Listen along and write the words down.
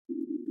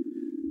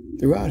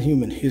Throughout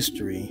human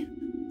history,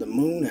 the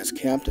moon has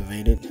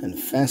captivated and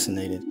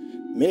fascinated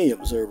many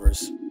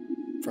observers,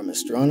 from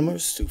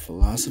astronomers to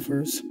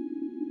philosophers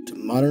to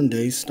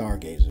modern-day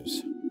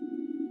stargazers.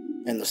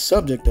 And the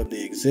subject of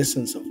the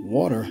existence of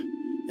water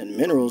and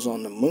minerals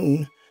on the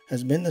moon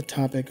has been the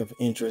topic of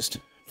interest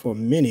for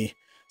many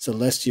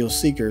celestial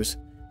seekers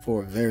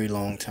for a very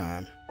long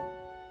time.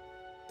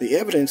 The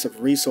evidence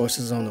of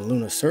resources on the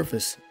lunar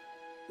surface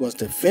was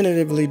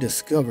definitively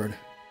discovered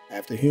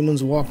after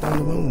humans walked on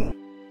the moon.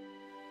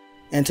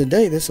 And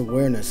today, this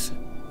awareness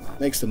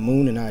makes the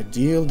moon an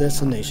ideal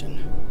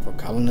destination for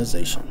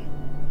colonization.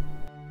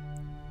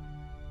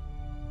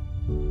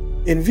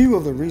 In view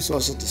of the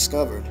resources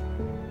discovered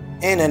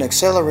and an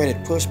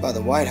accelerated push by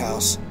the White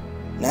House,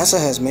 NASA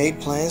has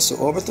made plans to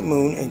orbit the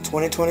moon in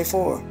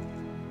 2024,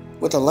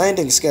 with a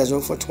landing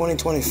schedule for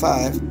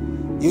 2025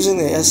 using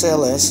the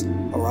SLS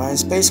Orion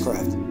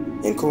spacecraft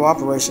in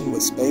cooperation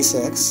with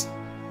SpaceX,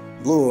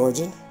 Blue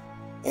Origin,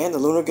 and the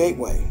Lunar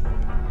Gateway.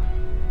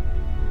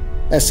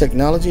 As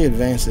technology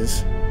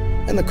advances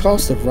and the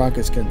cost of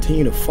rockets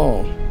continue to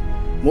fall,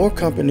 more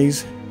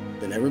companies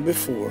than ever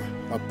before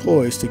are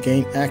poised to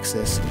gain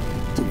access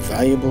to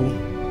valuable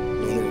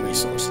lunar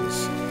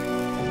resources.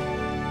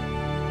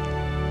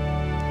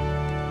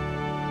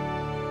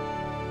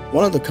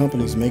 One of the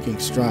companies making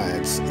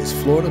strides is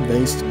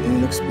Florida-based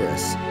Moon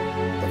Express,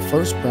 the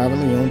first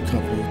privately owned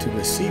company to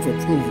receive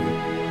approval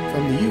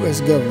from the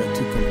U.S. government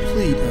to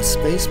complete a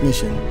space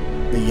mission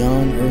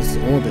beyond Earth's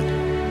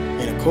orbit,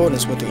 in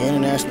accordance with the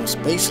International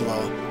Space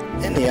Law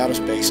and the Outer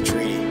Space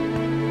Treaty.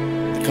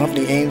 The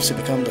company aims to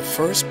become the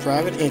first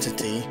private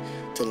entity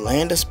to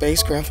land a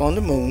spacecraft on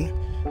the moon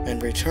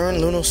and return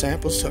lunar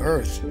samples to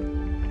Earth.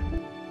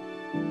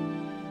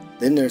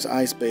 Then there's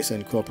ISpace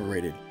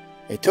Incorporated,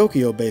 a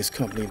Tokyo-based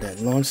company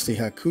that launched the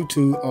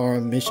Hakuto-R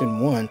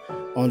Mission 1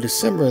 on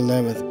December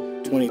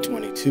 11,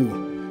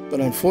 2022, but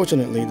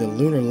unfortunately the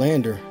lunar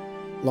lander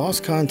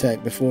lost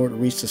contact before it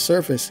reached the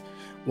surface,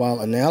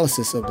 while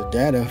analysis of the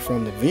data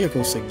from the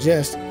vehicle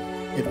suggests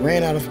it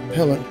ran out of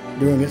propellant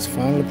during its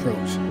final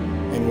approach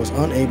and was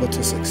unable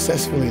to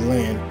successfully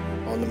land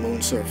on the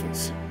moon's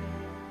surface.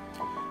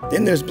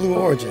 Then there's Blue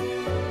Origin,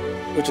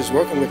 which is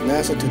working with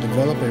NASA to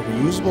develop a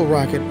reusable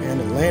rocket and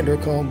a lander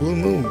called Blue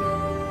Moon.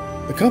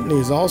 The company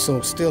is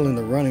also still in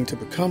the running to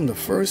become the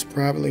first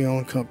privately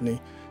owned company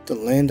to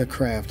land a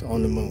craft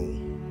on the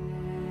moon.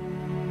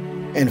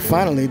 And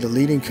finally, the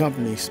leading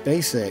company,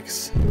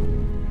 SpaceX,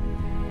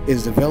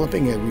 is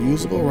developing a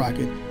reusable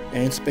rocket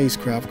and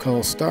spacecraft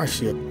called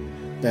Starship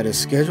that is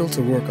scheduled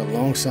to work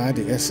alongside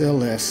the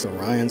SLS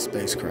Orion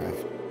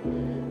spacecraft.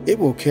 It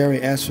will carry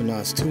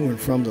astronauts to and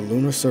from the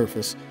lunar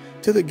surface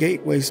to the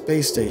Gateway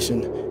space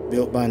station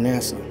built by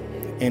NASA,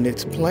 and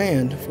it's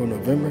planned for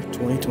November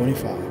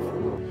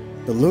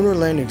 2025. The lunar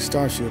landing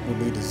Starship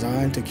will be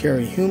designed to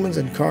carry humans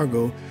and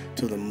cargo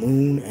to the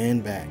moon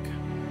and back.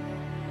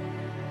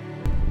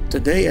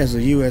 Today, as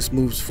the U.S.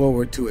 moves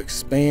forward to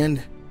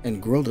expand and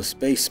grow the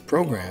space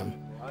program,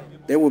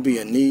 there will be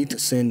a need to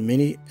send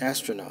many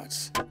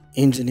astronauts,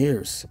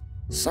 engineers,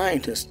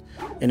 scientists,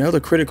 and other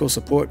critical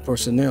support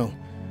personnel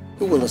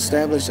who will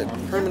establish a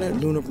permanent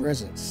lunar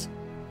presence.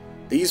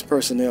 These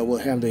personnel will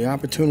have the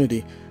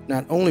opportunity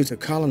not only to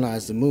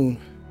colonize the moon,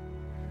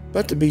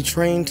 but to be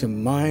trained to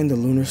mine the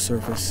lunar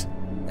surface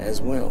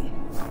as well.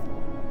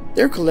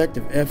 Their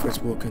collective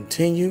efforts will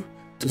continue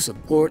to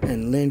support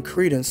and lend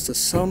credence to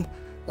some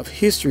of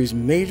history's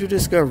major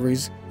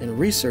discoveries and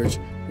research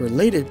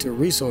related to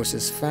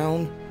resources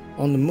found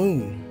on the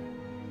moon,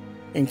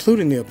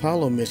 including the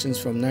Apollo missions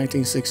from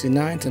 1969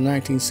 to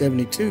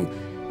 1972,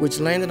 which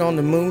landed on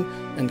the moon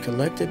and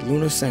collected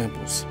lunar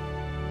samples.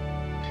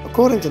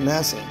 According to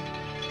NASA,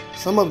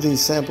 some of these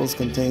samples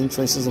contained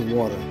traces of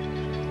water,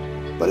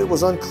 but it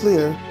was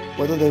unclear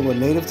whether they were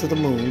native to the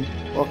moon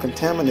or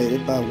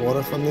contaminated by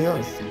water from the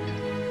Earth.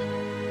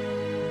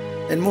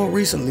 And more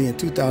recently, in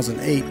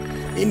 2008,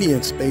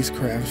 Indian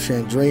spacecraft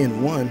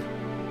Chandrayaan-1,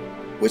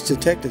 which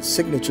detected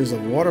signatures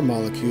of water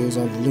molecules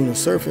on the lunar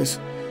surface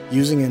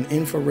using an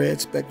infrared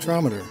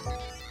spectrometer.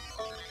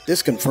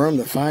 This confirmed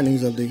the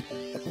findings of the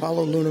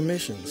Apollo lunar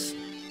missions.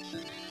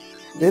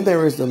 Then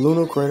there is the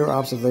Lunar Crater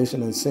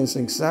Observation and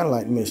Sensing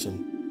Satellite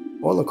Mission,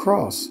 or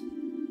LaCrosse,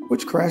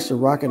 which crashed a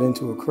rocket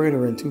into a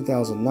crater in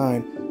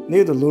 2009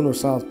 near the lunar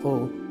South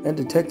Pole and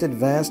detected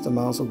vast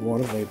amounts of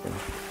water vapor.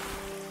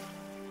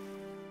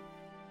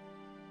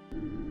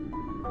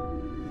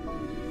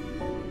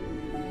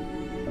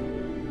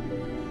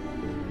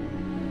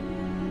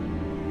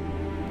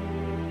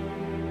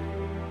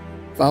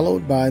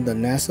 Followed by the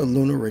NASA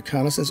Lunar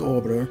Reconnaissance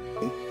Orbiter,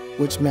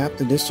 which mapped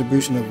the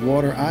distribution of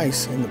water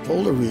ice in the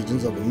polar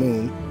regions of the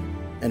moon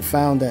and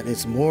found that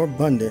it's more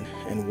abundant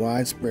and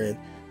widespread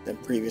than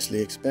previously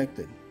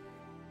expected.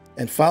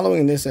 And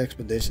following this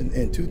expedition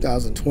in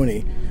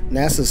 2020,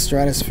 NASA's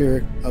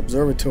Stratospheric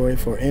Observatory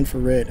for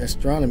Infrared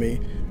Astronomy,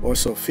 or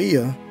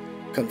SOFIA,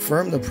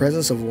 confirmed the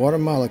presence of water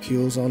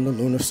molecules on the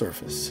lunar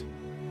surface.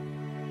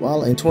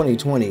 While in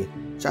 2020,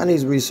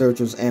 Chinese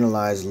researchers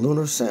analyzed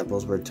lunar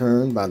samples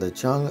returned by the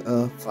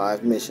Chang'e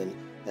 5 mission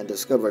and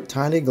discovered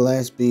tiny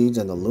glass beads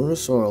in the lunar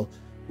soil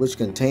which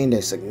contained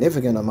a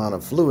significant amount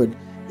of fluid,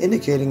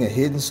 indicating a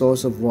hidden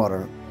source of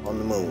water on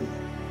the moon.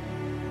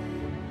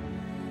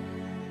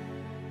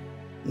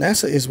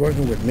 NASA is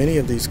working with many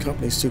of these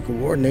companies to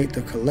coordinate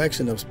the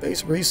collection of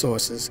space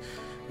resources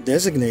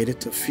designated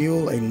to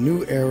fuel a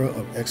new era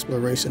of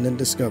exploration and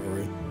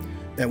discovery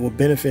that will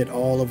benefit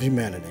all of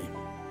humanity.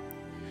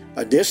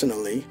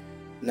 Additionally,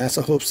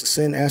 NASA hopes to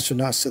send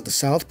astronauts to the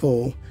South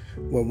Pole,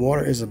 where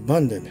water is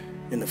abundant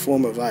in the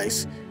form of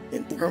ice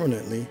in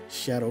permanently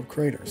shadowed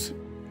craters.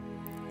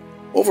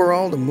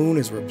 Overall, the moon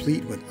is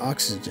replete with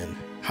oxygen,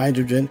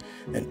 hydrogen,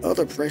 and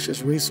other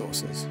precious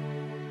resources.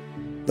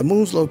 The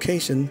moon's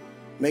location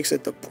makes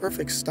it the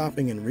perfect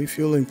stopping and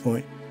refueling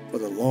point for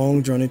the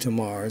long journey to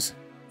Mars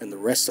and the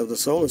rest of the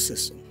solar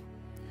system.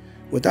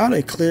 Without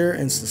a clear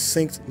and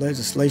succinct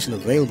legislation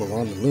available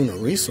on the lunar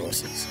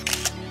resources,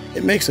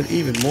 it makes it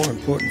even more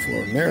important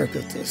for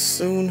America to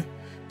soon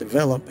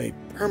develop a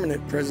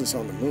permanent presence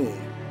on the moon,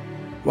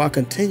 while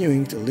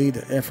continuing to lead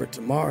the effort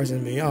to Mars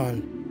and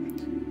beyond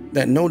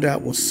that no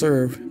doubt will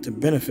serve to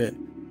benefit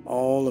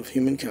all of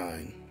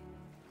humankind.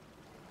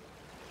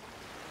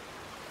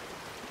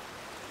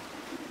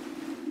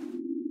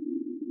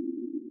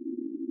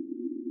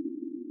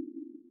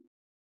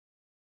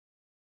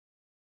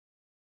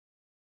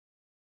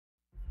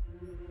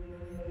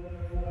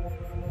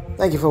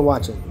 Thank you for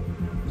watching.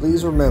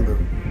 Please remember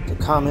to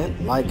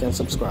comment, like, and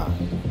subscribe.